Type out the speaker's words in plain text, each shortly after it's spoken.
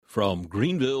From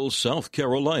Greenville, South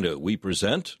Carolina, we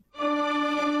present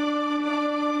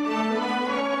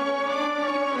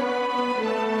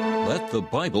Let the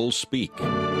Bible Speak.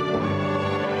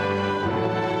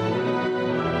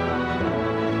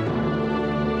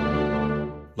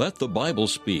 Let the Bible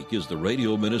Speak is the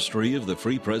radio ministry of the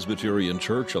Free Presbyterian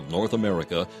Church of North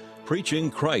America,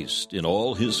 preaching Christ in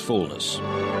all his fullness.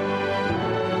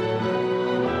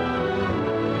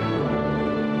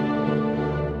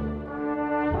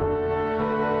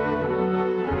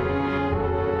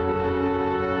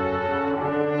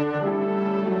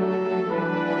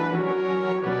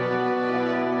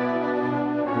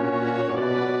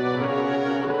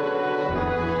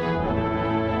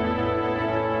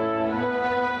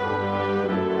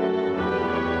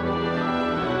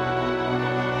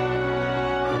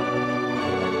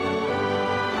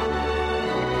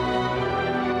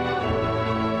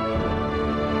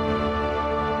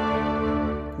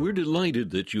 We're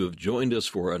delighted that you have joined us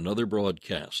for another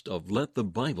broadcast of Let the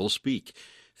Bible Speak,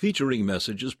 featuring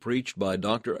messages preached by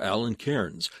Dr. Alan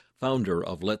Cairns, founder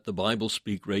of Let the Bible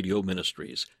Speak Radio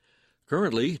Ministries.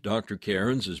 Currently, Dr.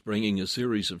 Cairns is bringing a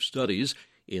series of studies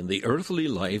in the earthly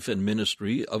life and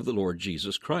ministry of the Lord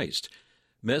Jesus Christ,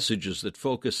 messages that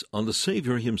focus on the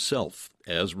Savior himself,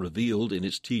 as revealed in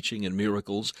his teaching and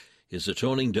miracles, his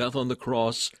atoning death on the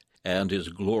cross, and his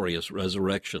glorious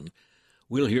resurrection.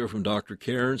 We'll hear from Dr.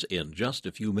 Cairns in just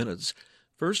a few minutes.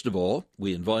 First of all,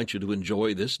 we invite you to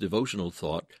enjoy this devotional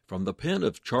thought from the pen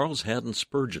of Charles Haddon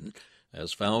Spurgeon,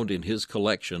 as found in his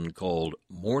collection called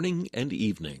Morning and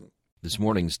Evening. This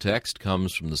morning's text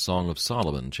comes from the Song of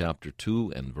Solomon, chapter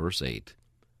 2 and verse 8.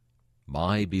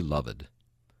 My beloved.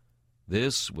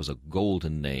 This was a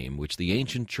golden name which the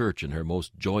ancient church in her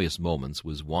most joyous moments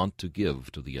was wont to give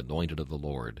to the anointed of the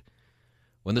Lord.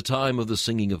 When the time of the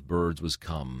singing of birds was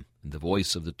come, and the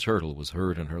voice of the turtle was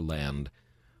heard in her land,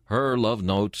 her love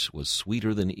note was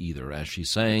sweeter than either, as she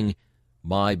sang,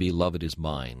 My beloved is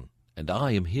mine, and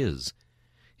I am his.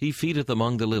 He feedeth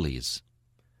among the lilies.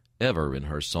 Ever in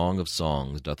her song of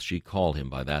songs doth she call him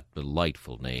by that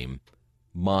delightful name,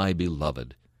 My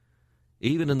beloved.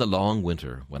 Even in the long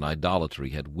winter, when idolatry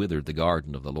had withered the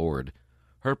garden of the Lord,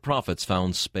 her prophets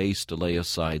found space to lay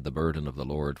aside the burden of the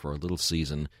Lord for a little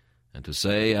season, and to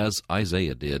say, as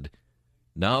Isaiah did,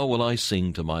 Now will I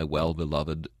sing to my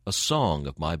well-beloved a song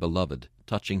of my beloved,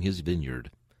 touching his vineyard.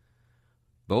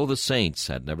 Though the saints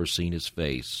had never seen his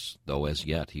face, though as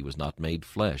yet he was not made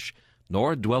flesh,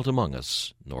 nor dwelt among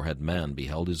us, nor had man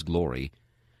beheld his glory,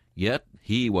 yet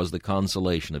he was the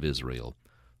consolation of Israel,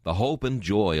 the hope and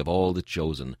joy of all the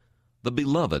chosen, the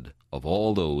beloved of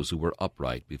all those who were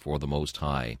upright before the Most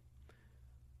High.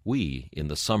 We, in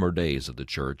the summer days of the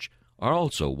church, are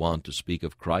also wont to speak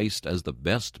of Christ as the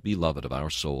best beloved of our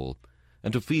soul,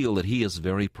 and to feel that he is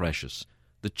very precious,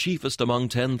 the chiefest among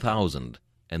 10,000,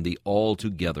 and the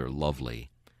altogether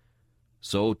lovely.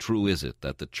 So true is it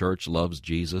that the church loves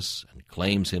Jesus and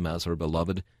claims him as her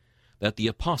beloved, that the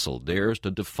apostle dares to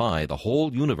defy the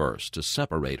whole universe to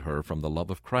separate her from the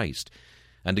love of Christ,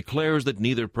 and declares that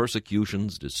neither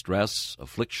persecutions, distress,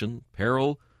 affliction,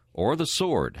 peril, or the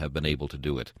sword have been able to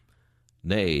do it.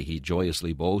 Nay, he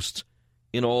joyously boasts,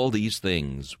 In all these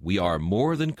things we are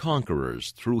more than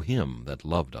conquerors through him that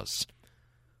loved us.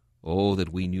 Oh,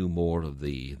 that we knew more of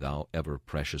thee, thou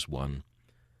ever-precious one!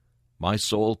 My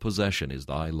sole possession is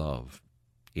thy love.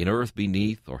 In earth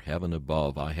beneath or heaven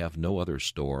above I have no other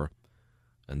store,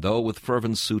 and though with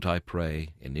fervent suit I pray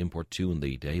and importune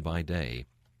thee day by day,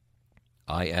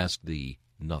 I ask thee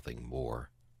nothing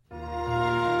more.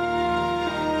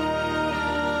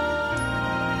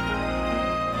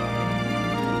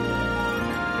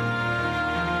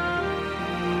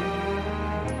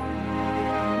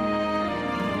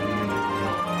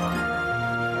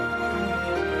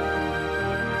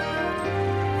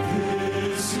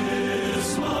 This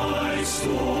is my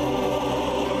song.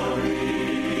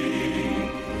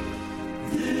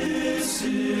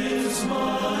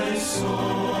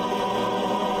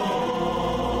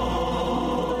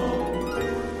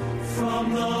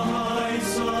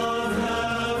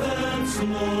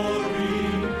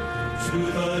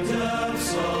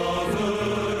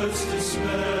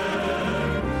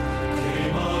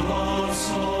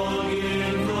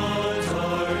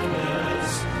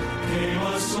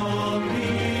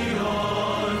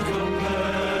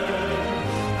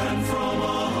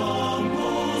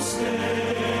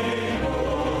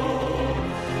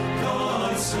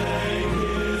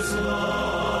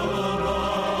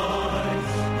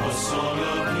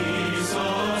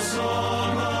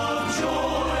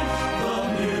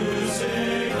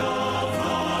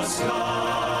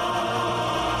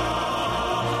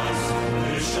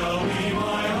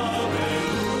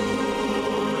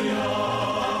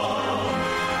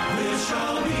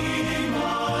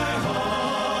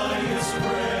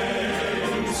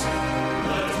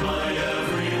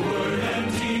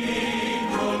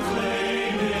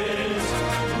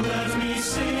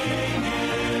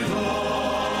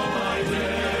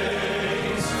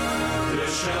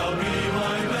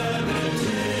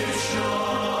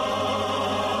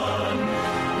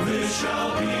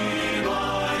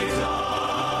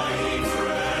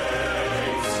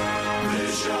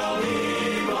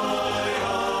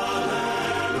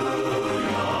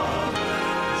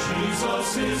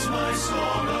 is my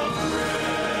song of praise.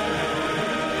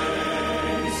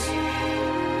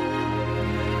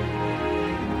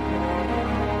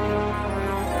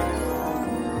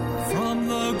 From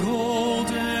the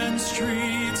golden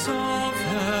streets of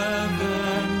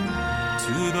heaven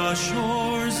to the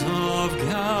shores of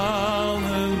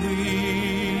Galilee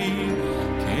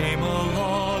came a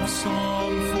love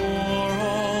song for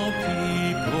all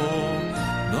people,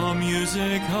 the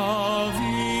music of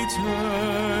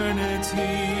eternity.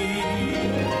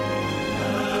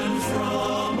 And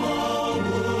from a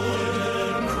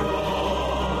wooden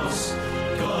cross,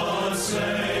 God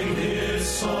sang his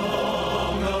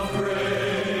song of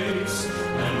praise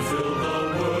and filled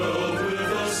the world with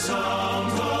a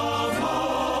sound of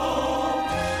hope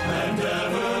and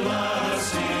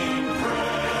everlasting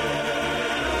praise.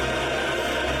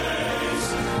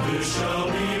 This shall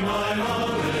be my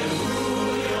hallelujah.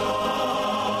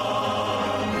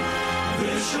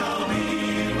 This shall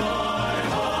be my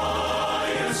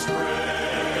highest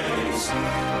praise.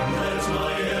 Let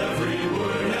my every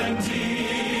word and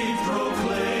deed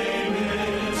proclaim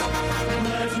it.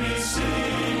 Let me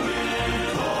sing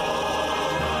with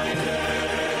all my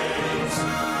days.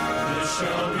 This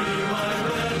shall be my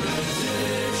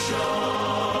benediction.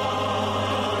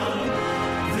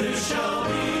 This shall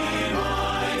be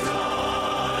my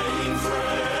dying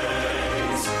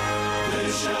phrase.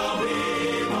 This shall be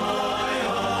my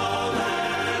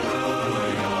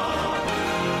hallelujah.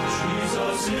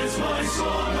 Jesus is my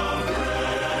song of praise.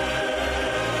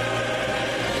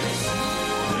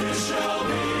 This shall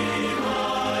be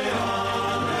my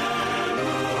hallelujah.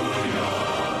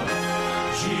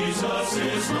 Jesus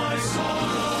is my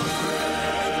song of praise.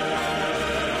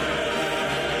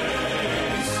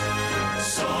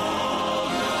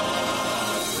 Song of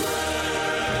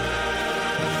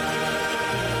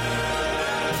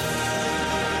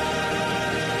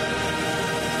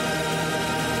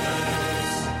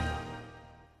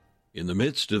In the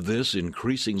midst of this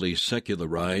increasingly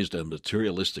secularized and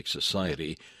materialistic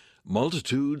society,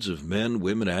 multitudes of men,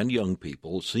 women, and young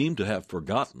people seem to have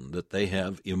forgotten that they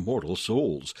have immortal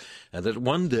souls, and that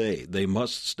one day they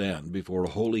must stand before a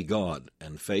holy God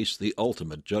and face the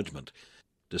ultimate judgment.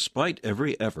 Despite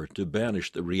every effort to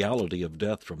banish the reality of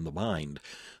death from the mind,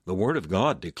 the Word of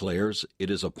God declares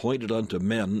it is appointed unto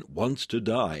men once to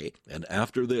die, and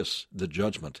after this the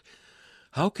judgment.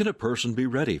 How can a person be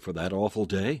ready for that awful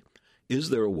day? Is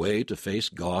there a way to face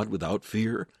God without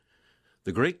fear?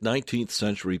 The great 19th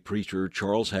century preacher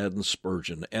Charles Haddon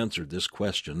Spurgeon answered this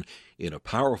question in a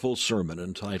powerful sermon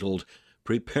entitled,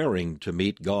 Preparing to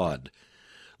Meet God.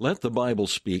 Let the Bible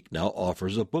Speak now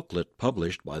offers a booklet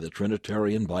published by the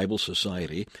Trinitarian Bible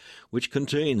Society, which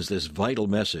contains this vital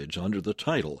message under the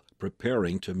title,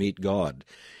 Preparing to Meet God.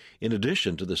 In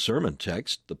addition to the sermon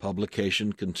text, the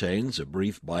publication contains a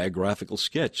brief biographical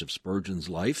sketch of Spurgeon's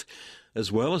life, as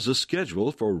well as a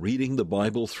schedule for reading the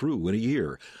Bible through in a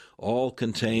year, all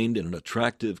contained in an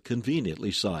attractive, conveniently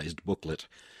sized booklet.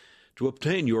 To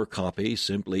obtain your copy,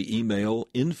 simply email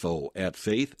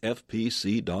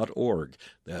info@faithfpc.org.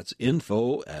 That's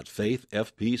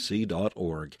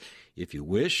info@faithfpc.org. If you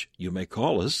wish, you may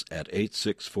call us at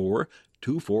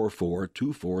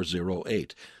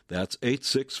 864-244-2408. That's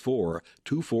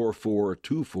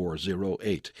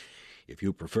 864-244-2408. If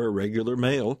you prefer regular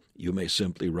mail, you may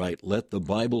simply write Let the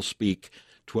Bible Speak,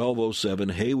 1207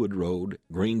 Haywood Road,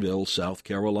 Greenville, South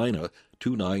Carolina,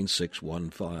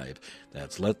 29615.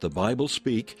 That's Let the Bible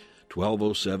Speak,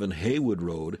 1207 Haywood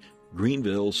Road,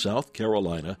 Greenville, South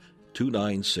Carolina,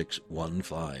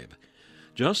 29615.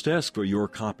 Just ask for your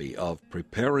copy of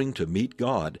Preparing to Meet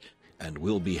God, and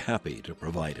we'll be happy to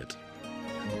provide it.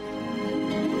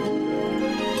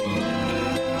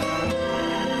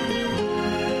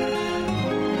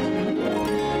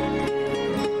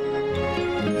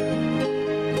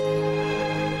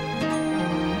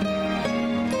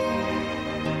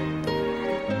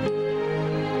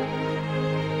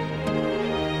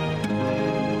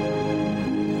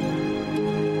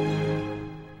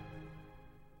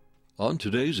 On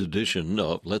today's edition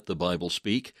of Let the Bible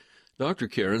Speak, Dr.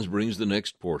 Cairns brings the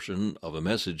next portion of a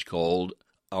message called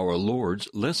Our Lord's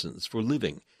Lessons for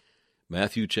Living.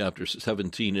 Matthew chapters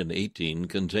 17 and 18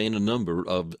 contain a number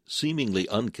of seemingly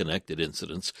unconnected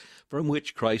incidents from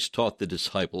which Christ taught the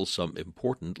disciples some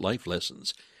important life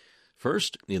lessons.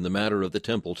 First, in the matter of the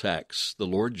temple tax, the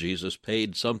Lord Jesus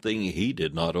paid something he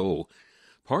did not owe,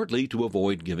 partly to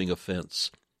avoid giving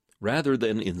offense. Rather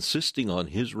than insisting on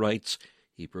his rights,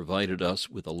 he provided us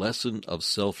with a lesson of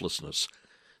selflessness.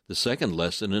 The second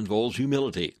lesson involves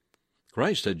humility.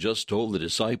 Christ had just told the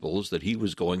disciples that he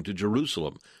was going to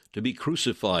Jerusalem to be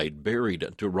crucified, buried,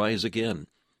 and to rise again.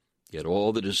 Yet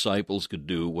all the disciples could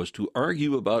do was to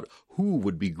argue about who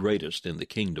would be greatest in the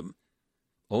kingdom.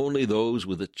 Only those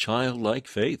with a childlike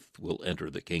faith will enter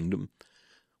the kingdom.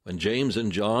 When James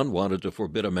and John wanted to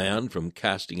forbid a man from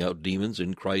casting out demons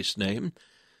in Christ's name,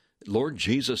 Lord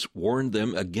Jesus warned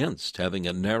them against having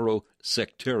a narrow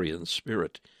sectarian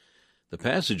spirit. The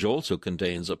passage also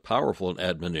contains a powerful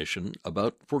admonition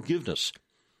about forgiveness.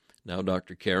 Now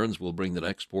Dr. Cairns will bring the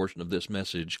next portion of this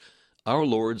message, Our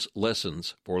Lord's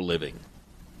Lessons for Living.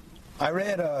 I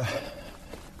read a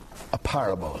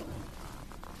parable.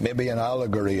 Maybe an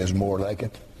allegory is more like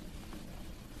it.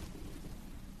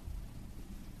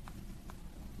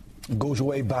 It goes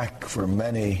way back for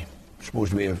many. It's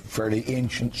supposed to be a fairly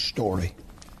ancient story.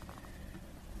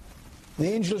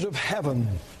 The angels of heaven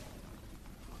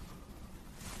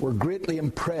were greatly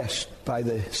impressed by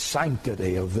the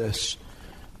sanctity of this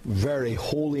very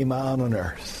holy man on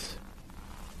earth.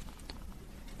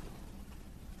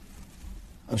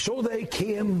 And so they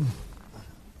came,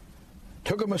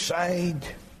 took him aside,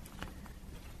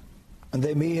 and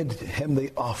they made him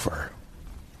the offer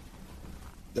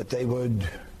that they would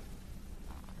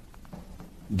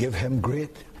give him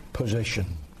great position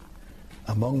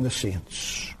among the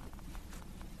saints.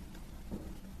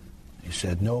 He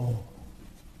said no.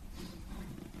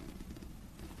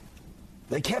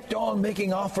 They kept on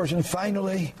making offers, and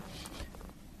finally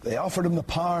they offered him the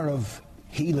power of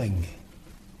healing.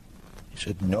 He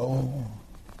said no.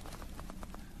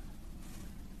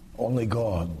 Only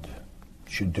God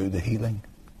should do the healing.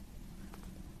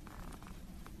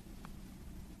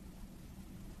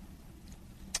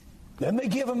 Then they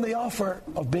gave him the offer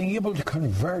of being able to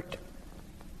convert,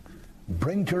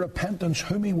 bring to repentance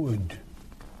whom he would.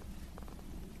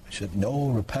 He said,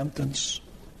 no, repentance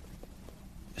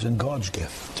is in God's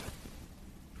gift.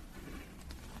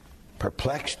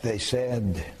 Perplexed, they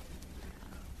said,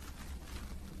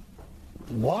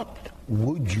 what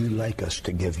would you like us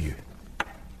to give you?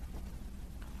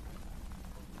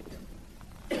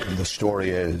 And the story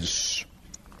is,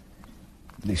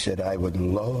 he said, I would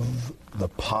love the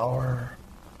power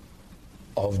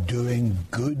of doing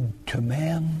good to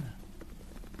men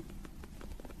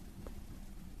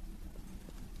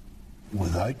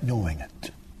without knowing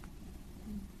it.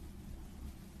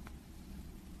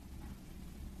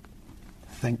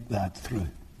 Think that through.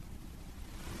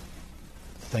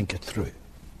 Think it through.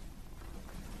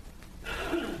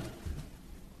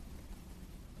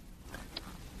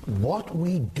 What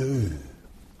we do,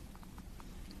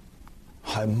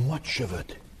 how much of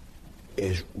it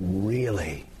is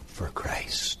really for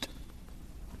Christ?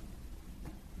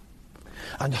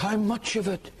 And how much of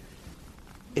it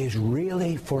is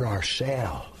really for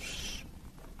ourselves?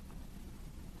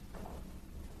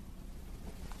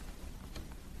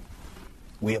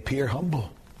 We appear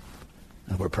humble,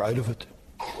 and we're proud of it.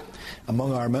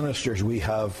 Among our ministers, we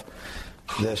have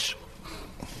this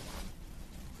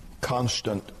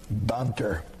constant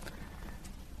banter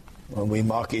when we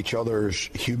mock each other's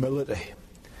humility.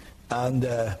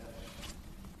 And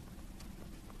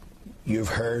you've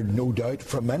heard, no doubt,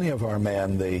 from many of our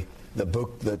men, the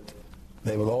book that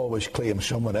they will always claim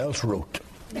someone else wrote.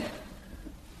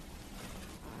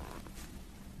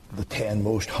 The 10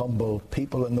 most humble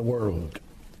people in the world,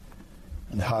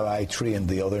 and how I trained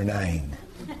the other 9.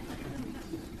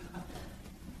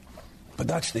 But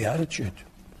that's the attitude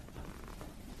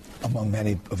among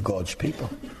many of God's people.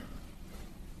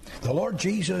 The Lord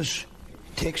Jesus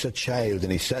takes a child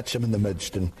and he sets him in the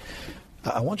midst. And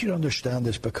I want you to understand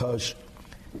this, because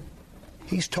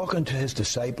he's talking to his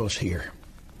disciples here.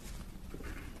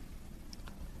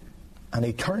 And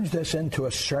he turns this into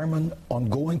a sermon on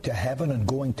going to heaven and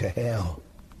going to hell.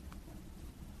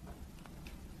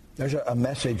 There's a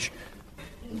message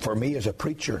for me as a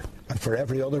preacher, and for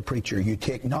every other preacher. You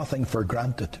take nothing for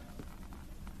granted.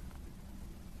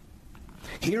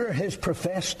 Here are his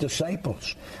professed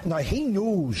disciples. Now, he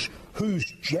knows who's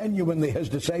genuinely his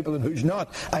disciple and who's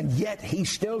not, and yet he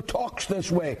still talks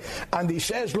this way. And he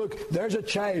says, look, there's a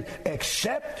child,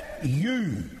 except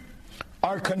you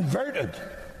are converted.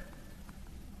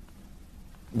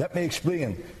 Let me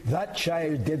explain. That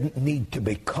child didn't need to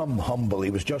become humble.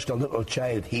 He was just a little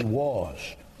child. He was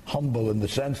humble in the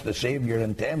sense the Savior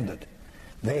intended.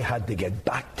 They had to get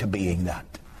back to being that.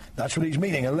 That's what he's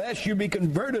meaning. Unless you be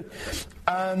converted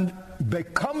and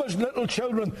become as little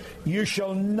children, you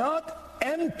shall not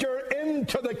enter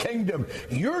into the kingdom.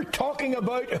 You're talking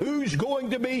about who's going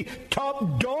to be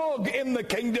top dog in the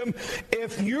kingdom.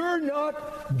 If you're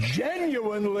not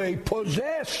genuinely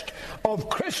possessed of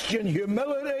Christian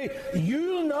humility,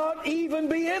 you'll not even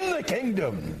be in the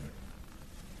kingdom.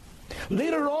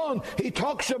 Later on, he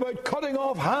talks about cutting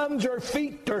off hands or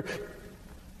feet or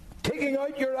taking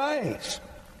out your eyes.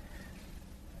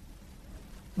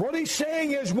 What he's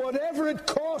saying is, whatever it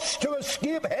costs to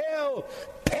escape hell,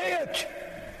 pay it.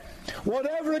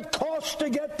 Whatever it costs to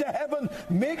get to heaven,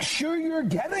 make sure you're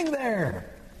getting there.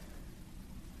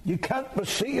 You can't be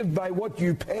saved by what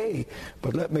you pay.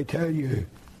 But let me tell you,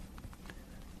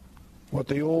 what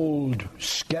the old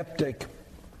skeptic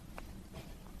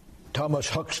Thomas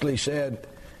Huxley said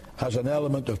has an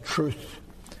element of truth.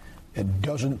 It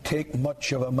doesn't take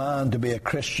much of a man to be a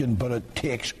Christian, but it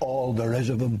takes all there is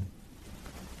of him.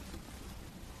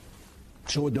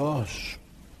 So it does.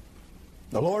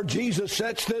 The Lord Jesus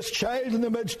sets this child in the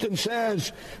midst and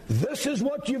says, this is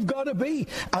what you've got to be.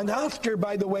 And after,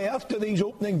 by the way, after these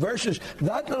opening verses,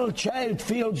 that little child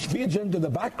fades into the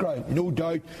background. No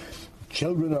doubt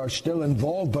children are still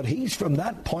involved, but he's from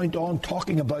that point on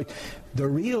talking about the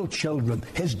real children,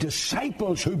 his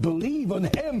disciples who believe in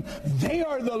him. They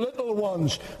are the little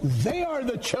ones. They are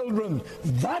the children.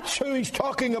 That's who he's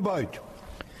talking about.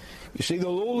 You see, the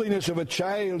lowliness of a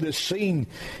child is seen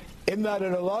in that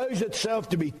it allows itself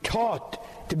to be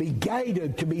taught, to be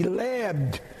guided, to be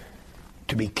led,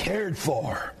 to be cared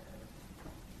for.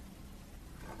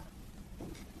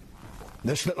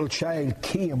 This little child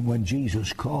came when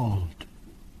Jesus called.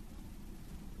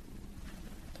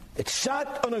 It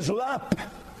sat on his lap.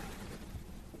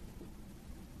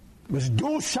 It was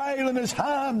docile in his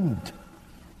hand.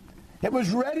 It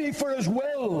was ready for his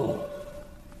will.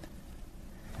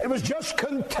 It was just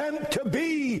content to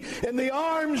be in the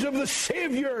arms of the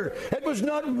Savior. It was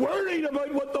not worried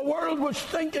about what the world was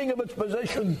thinking of its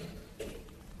position.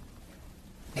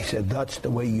 He said, that's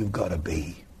the way you've got to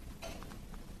be.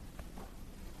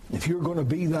 If you're going to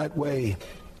be that way,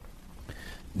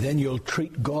 then you'll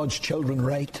treat God's children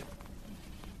right.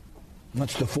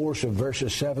 That's the force of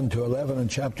verses 7 to 11 in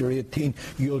chapter 18.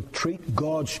 You'll treat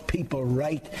God's people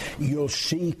right. You'll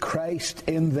see Christ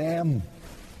in them.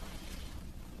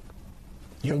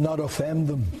 You'll not offend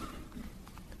them,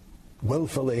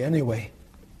 willfully anyway,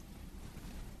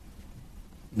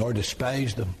 nor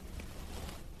despise them.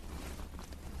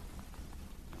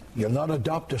 You'll not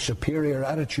adopt a superior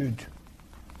attitude.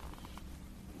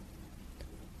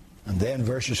 And then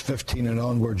verses 15 and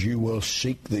onwards, you will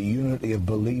seek the unity of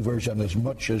believers, and as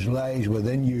much as lies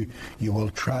within you, you will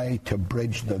try to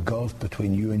bridge the gulf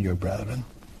between you and your brethren.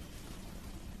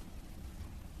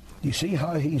 You see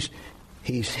how he's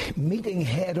meeting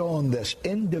head on this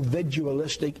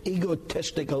individualistic,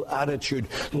 egotistical attitude.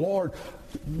 Lord,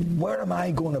 where am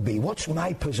I going to be? What's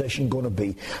my position going to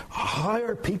be? How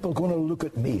are people going to look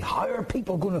at me? How are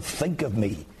people going to think of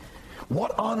me?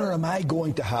 What honor am I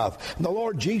going to have? And the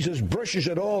Lord Jesus brushes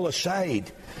it all aside.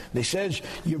 And he says,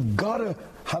 you've got to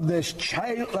have this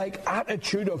childlike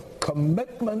attitude of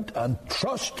commitment and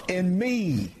trust in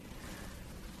me.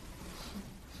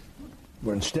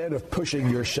 Where instead of pushing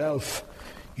yourself,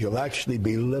 you'll actually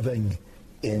be living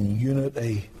in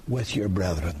unity with your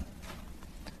brethren.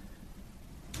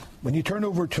 When you turn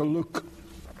over to Luke,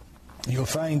 you'll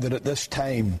find that at this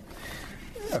time,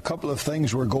 a couple of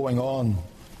things were going on.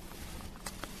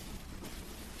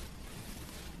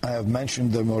 I have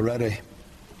mentioned them already.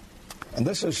 And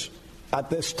this is at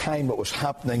this time what was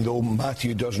happening, though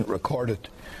Matthew doesn't record it.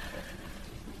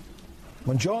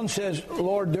 When John says,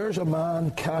 Lord, there's a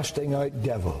man casting out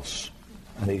devils,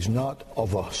 and he's not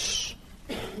of us.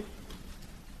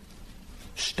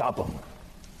 Stop him.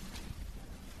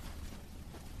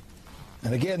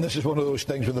 And again, this is one of those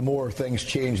things where the more things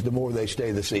change, the more they stay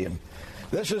the same.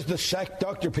 This is the sect,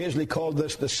 Dr. Paisley called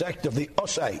this the sect of the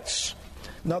Usites.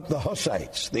 Not the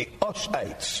Hussites, the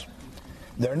Usites.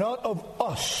 They're not of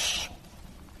us.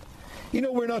 You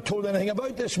know, we're not told anything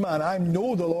about this man. I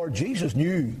know the Lord Jesus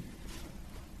knew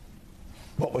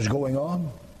what was going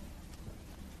on.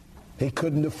 He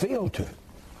couldn't have failed to.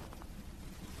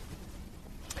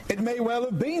 It may well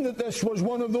have been that this was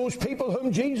one of those people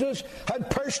whom Jesus had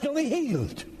personally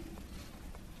healed.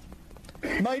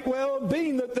 Might well have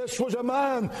been that this was a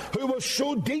man who was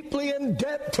so deeply in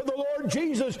debt to the Lord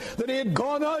Jesus that he had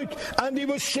gone out and he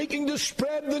was seeking to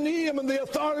spread the name and the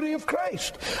authority of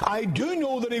Christ. I do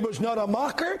know that he was not a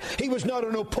mocker, he was not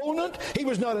an opponent, he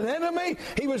was not an enemy,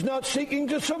 he was not seeking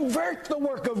to subvert the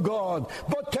work of God,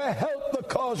 but to help the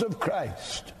cause of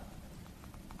Christ.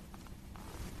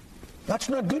 That's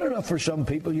not good enough for some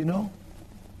people, you know.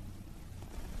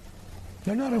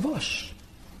 They're not of us.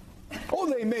 Oh,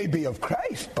 they may be of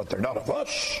Christ, but they're not of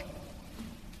us.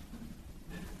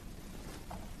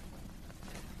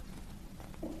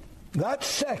 That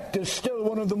sect is still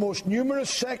one of the most numerous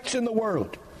sects in the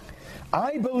world.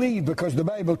 I believe, because the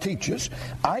Bible teaches,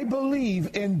 I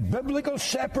believe in biblical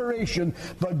separation,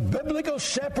 but biblical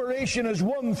separation is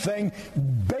one thing,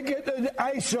 bigoted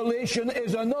isolation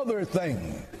is another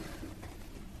thing.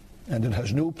 And it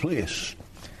has no place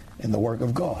in the work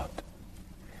of God.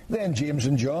 Then James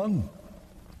and John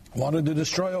wanted to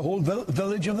destroy a whole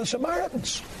village of the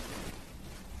Samaritans.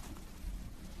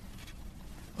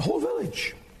 A whole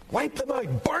village. Wipe them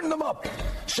out, burn them up,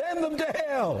 send them to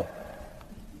hell.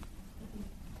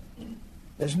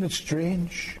 Isn't it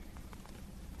strange?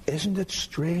 Isn't it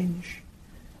strange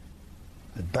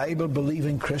that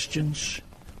Bible-believing Christians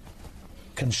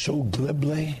can so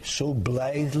glibly, so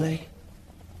blithely,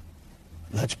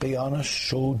 let's be honest,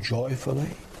 so joyfully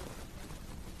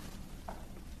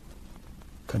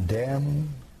condemn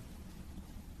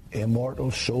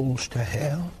immortal souls to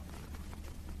hell?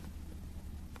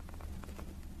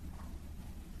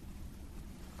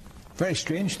 Very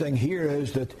strange thing here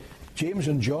is that James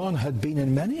and John had been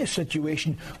in many a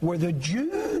situation where the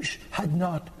Jews had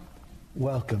not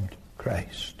welcomed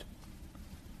Christ.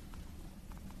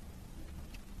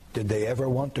 Did they ever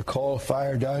want to call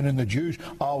fire down on the Jews?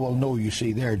 Oh, well, no, you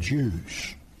see, they're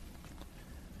Jews.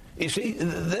 You see,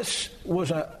 this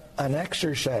was an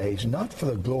exercise, not for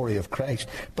the glory of Christ,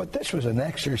 but this was an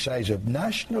exercise of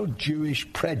national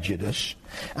Jewish prejudice,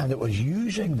 and it was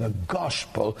using the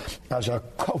gospel as a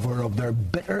cover of their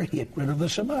bitter hatred of the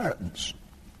Samaritans.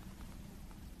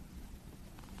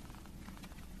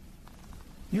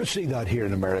 You'll see that here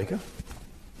in America.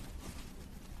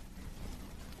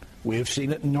 We have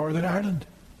seen it in Northern Ireland.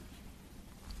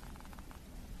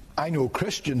 I know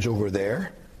Christians over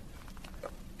there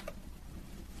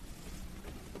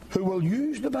who will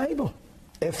use the Bible,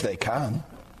 if they can.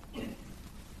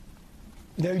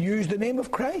 They'll use the name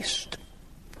of Christ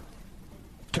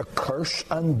to curse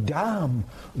and damn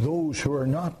those who are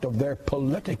not of their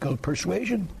political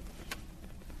persuasion.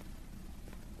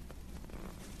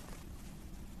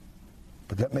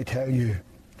 But let me tell you,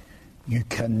 you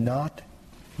cannot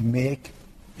make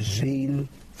zeal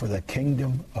for the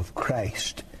kingdom of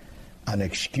Christ an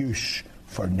excuse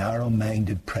for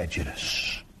narrow-minded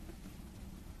prejudice.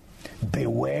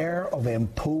 Beware of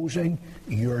imposing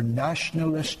your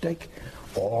nationalistic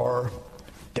or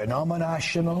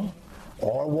denominational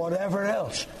or whatever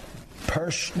else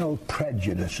personal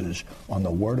prejudices on the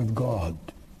Word of God.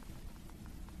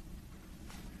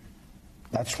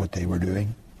 That's what they were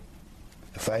doing.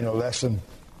 The final lesson,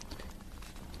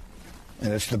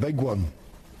 and it's the big one,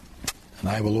 and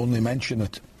I will only mention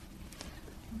it.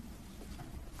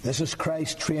 This is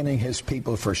Christ training his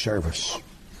people for service.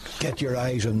 Get your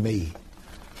eyes on me.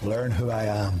 Learn who I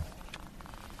am.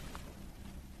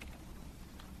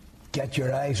 Get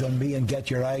your eyes on me and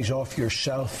get your eyes off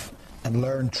yourself and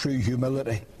learn true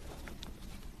humility.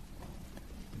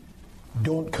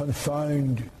 Don't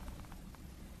confound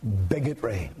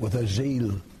bigotry with a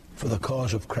zeal for the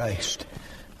cause of Christ.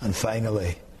 And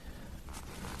finally,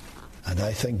 and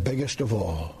I think biggest of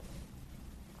all,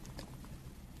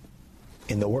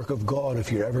 in the work of God,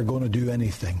 if you're ever going to do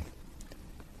anything,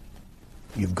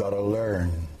 you've got to learn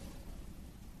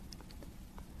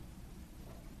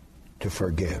to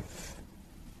forgive.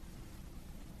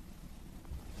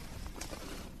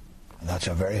 And that's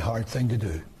a very hard thing to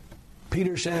do.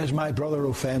 Peter says, my brother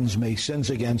offends me, sins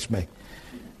against me.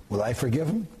 Will I forgive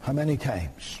him? How many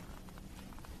times?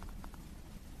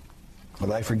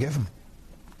 Will I forgive him?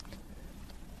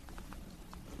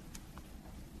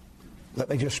 Let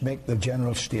me just make the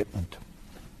general statement.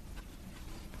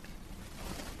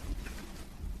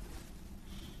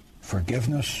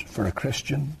 Forgiveness for a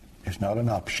Christian is not an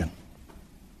option.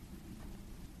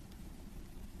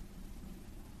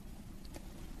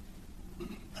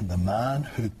 And the man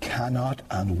who cannot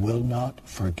and will not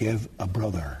forgive a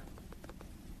brother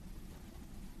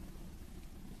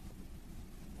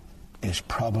is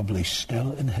probably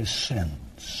still in his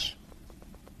sins.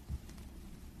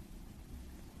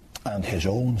 And his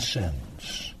own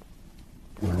sins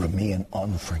will remain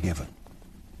unforgiven.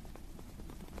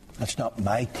 That's not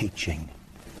my teaching.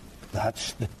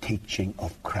 That's the teaching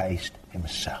of Christ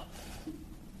himself.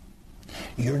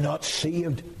 You're not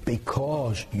saved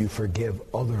because you forgive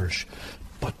others,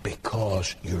 but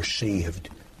because you're saved,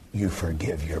 you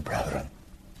forgive your brethren.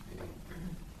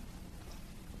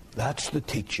 That's the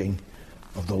teaching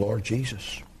of the Lord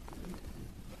Jesus.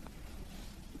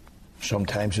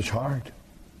 Sometimes it's hard,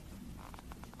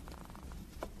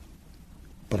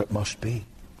 but it must be.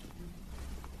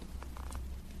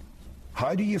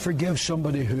 How do you forgive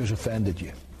somebody who has offended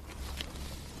you?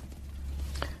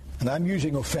 And I'm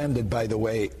using offended, by the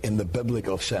way, in the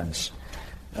biblical sense.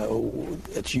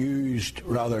 It's used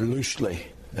rather loosely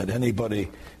that anybody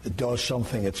that does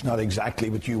something that's not exactly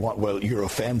what you want, well, you're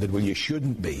offended. Well, you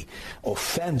shouldn't be.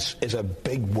 Offense is a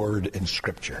big word in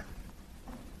Scripture.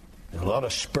 There's a lot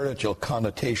of spiritual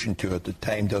connotation to it that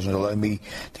time doesn't allow me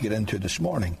to get into this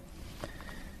morning.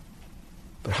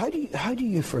 But how do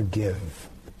you forgive?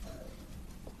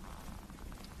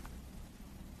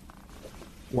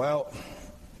 Well,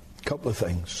 a couple of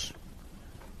things.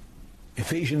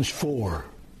 Ephesians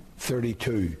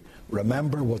 4:32.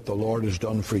 Remember what the Lord has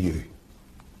done for you.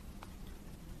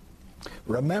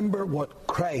 Remember what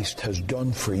Christ has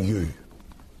done for you.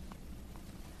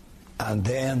 And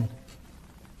then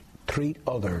treat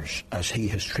others as he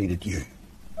has treated you.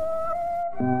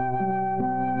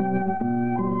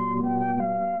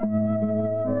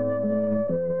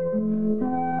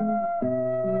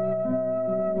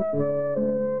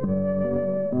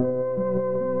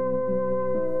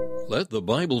 Let the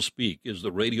Bible Speak is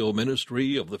the radio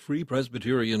ministry of the Free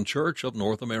Presbyterian Church of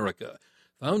North America.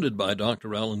 Founded by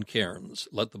Dr. Alan Cairns,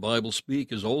 Let the Bible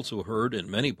Speak is also heard in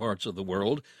many parts of the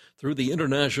world through the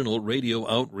international radio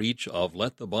outreach of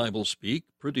Let the Bible Speak,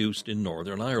 produced in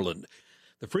Northern Ireland.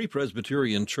 The Free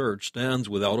Presbyterian Church stands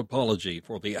without apology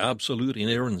for the absolute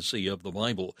inerrancy of the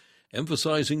Bible,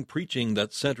 emphasizing preaching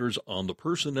that centers on the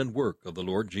person and work of the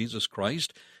Lord Jesus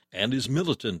Christ, and is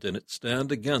militant in its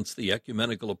stand against the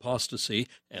ecumenical apostasy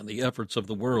and the efforts of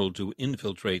the world to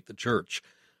infiltrate the church.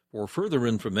 For further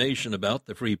information about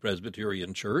the Free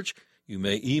Presbyterian Church, you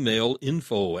may email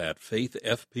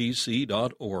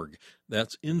info@faithfpc.org.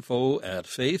 That's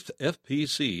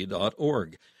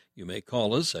info@faithfpc.org. You may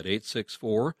call us at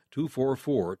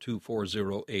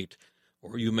 864-244-2408.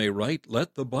 Or you may write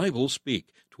Let the Bible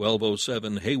Speak,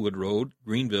 1207 Haywood Road,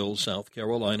 Greenville, South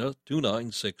Carolina,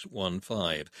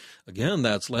 29615. Again,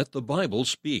 that's Let the Bible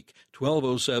Speak,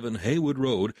 1207 Haywood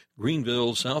Road,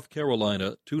 Greenville, South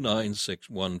Carolina,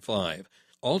 29615.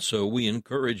 Also, we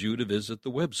encourage you to visit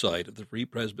the website of the Free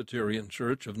Presbyterian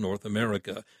Church of North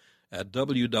America at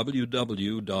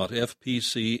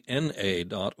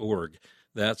www.fpcna.org.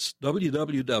 That's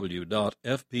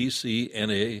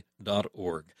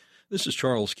www.fpcna.org. This is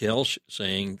Charles Kelsch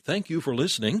saying thank you for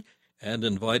listening and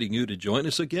inviting you to join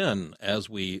us again as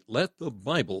we Let the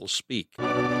Bible Speak.